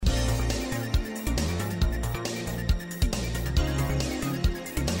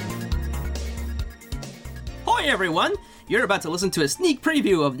Ahoy everyone! You're about to listen to a sneak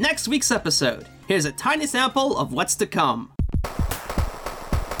preview of next week's episode. Here's a tiny sample of what's to come.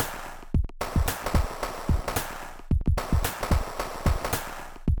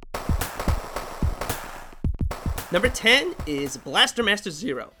 Number 10 is Blaster Master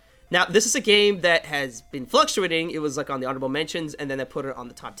Zero. Now, this is a game that has been fluctuating. It was like on the honorable mentions, and then I put it on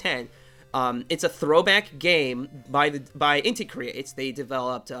the top 10. It's a throwback game by Inti Creates. They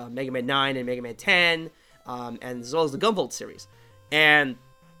developed Mega Man 9 and Mega Man 10, and as well as the Gunvolt series. And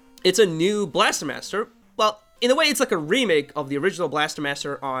it's a new Blaster Master. Well, in a way, it's like a remake of the original Blaster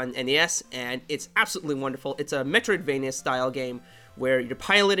Master on NES, and it's absolutely wonderful. It's a Metroidvania-style game where you're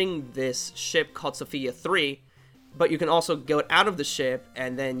piloting this ship called Sophia 3, but you can also go out of the ship,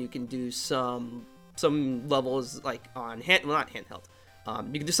 and then you can do some levels like on not handheld.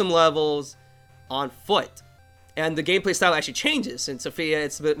 You can do some levels on foot, and the gameplay style actually changes. In Sophia,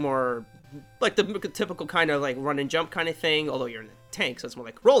 it's a bit more like the typical kind of like run and jump kind of thing, although you're in a tank, so it's more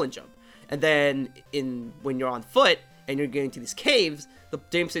like roll and jump. And then when you're on foot and you're getting to these caves, the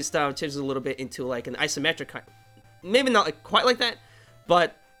gameplay style changes a little bit into like an isometric kind. Maybe not like quite like that,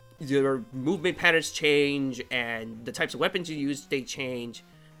 but your movement patterns change and the types of weapons you use, they change.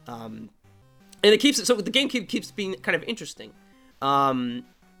 And it keeps it, so the game keeps being kind of interesting. And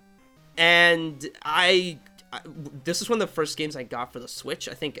this is one of the first games I got for the Switch.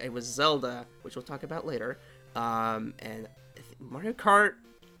 I think it was Zelda, which we'll talk about later, and I think Mario Kart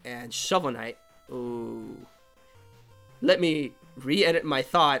and Shovel Knight. Ooh. Let me re-edit my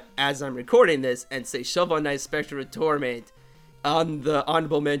thought as I'm recording this and say Shovel Knight Spectre of Torment on the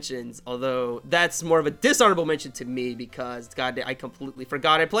honorable mentions, although that's more of a dishonorable mention to me because, god, I completely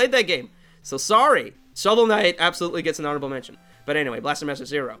forgot I played that game. So sorry. Shovel Knight absolutely gets an honorable mention. But anyway, Blaster Master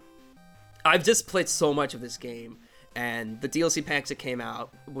Zero. I've just played so much of this game, and the DLC packs that came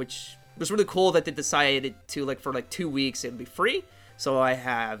out, which was really cool that they decided to, like, for like 2 weeks it would be free. So I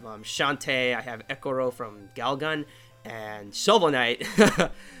have Shantae, I have Ekoro from Galgun, and Shovel Knight.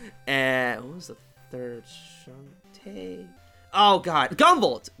 And what was the third? Shantae? Oh god,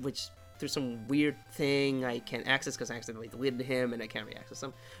 Gunvolt, which there's some weird thing I can't access because I accidentally deleted him and I can't re-access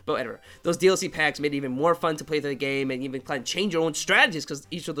them. But whatever. Those DLC packs made it even more fun to play the game and even kind of change your own strategies because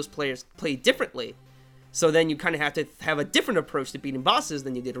each of those players play differently. So then you kind of have to have a different approach to beating bosses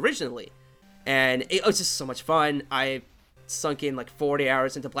than you did originally. And it was just so much fun. I sunk in like 40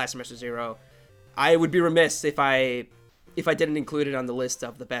 hours into Blaster Master Zero. I would be remiss if I didn't include it on the list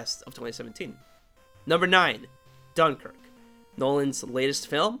of the best of 2017. Number 9, Dunkirk. Nolan's latest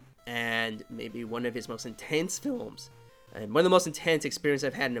film, and maybe one of his most intense films, and one of the most intense experiences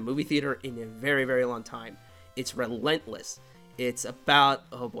I've had in a movie theater in a very, very long time. It's relentless. It's about,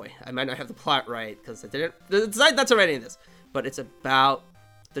 oh boy, I might not have the plot right, because that's already in this, but it's about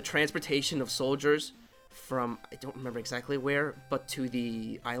the transportation of soldiers from, I don't remember exactly where, but to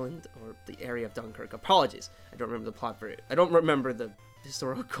the island, or the area of Dunkirk. Apologies, I don't remember the plot for it. I don't remember the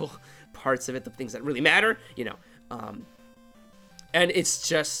historical parts of it, the things that really matter, and it's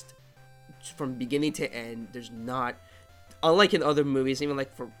just, from beginning to end, there's not, unlike in other movies, even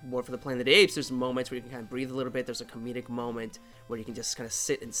like for War for the Planet of the Apes, there's moments where you can kind of breathe a little bit, there's a comedic moment where you can just kind of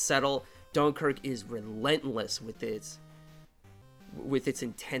sit and settle. Dunkirk is relentless with its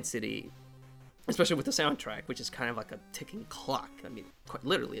intensity, especially with the soundtrack, which is kind of like a ticking clock. I mean, quite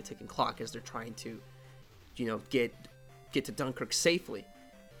literally a ticking clock as they're trying to, get to Dunkirk safely.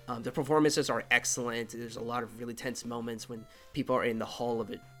 The performances are excellent. There's a lot of really tense moments when people are in the hull of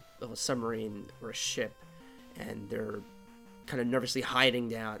a submarine or a ship, and they're kind of nervously hiding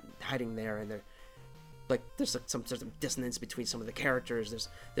there, and they're like, there's like some sort of dissonance between some of the characters.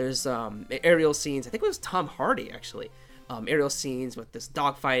 There's aerial scenes. I think it was Tom Hardy actually. Aerial scenes with this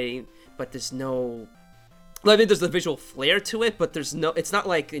dogfighting, but there's no. I mean, there's the visual flair to it, but there's no. It's not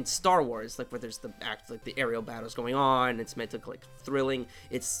like in Star Wars, like where there's the aerial battles going on. It's meant to look like thrilling.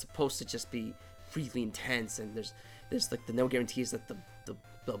 It's supposed to just be really intense, and there's like the no guarantees that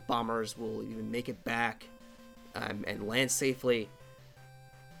the bombers will even make it back and land safely.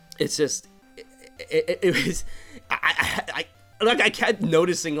 It's just it was I kept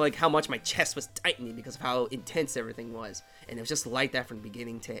noticing like how much my chest was tightening because of how intense everything was, and it was just like that from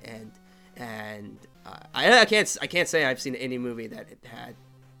beginning to end. And I can't say I've seen any movie that had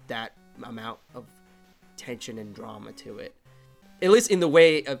that amount of tension and drama to it, at least in the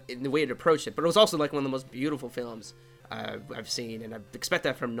way it approached it. But it was also like one of the most beautiful films I've seen, and I expect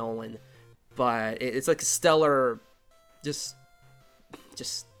that from Nolan. But it's like a stellar, just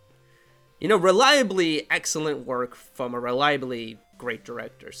reliably excellent work from a reliably great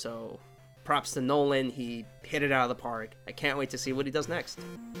director. So props to Nolan. He hit it out of the park. I can't wait to see what he does next.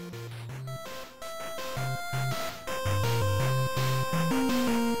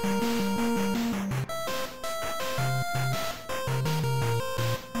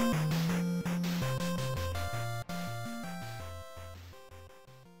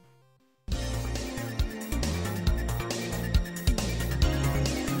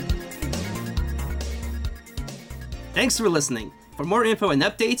 Thanks for listening. For more info and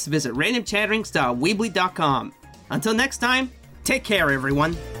updates, visit randomchatterings.weebly.com. Until next time, take care,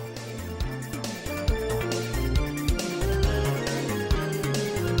 everyone.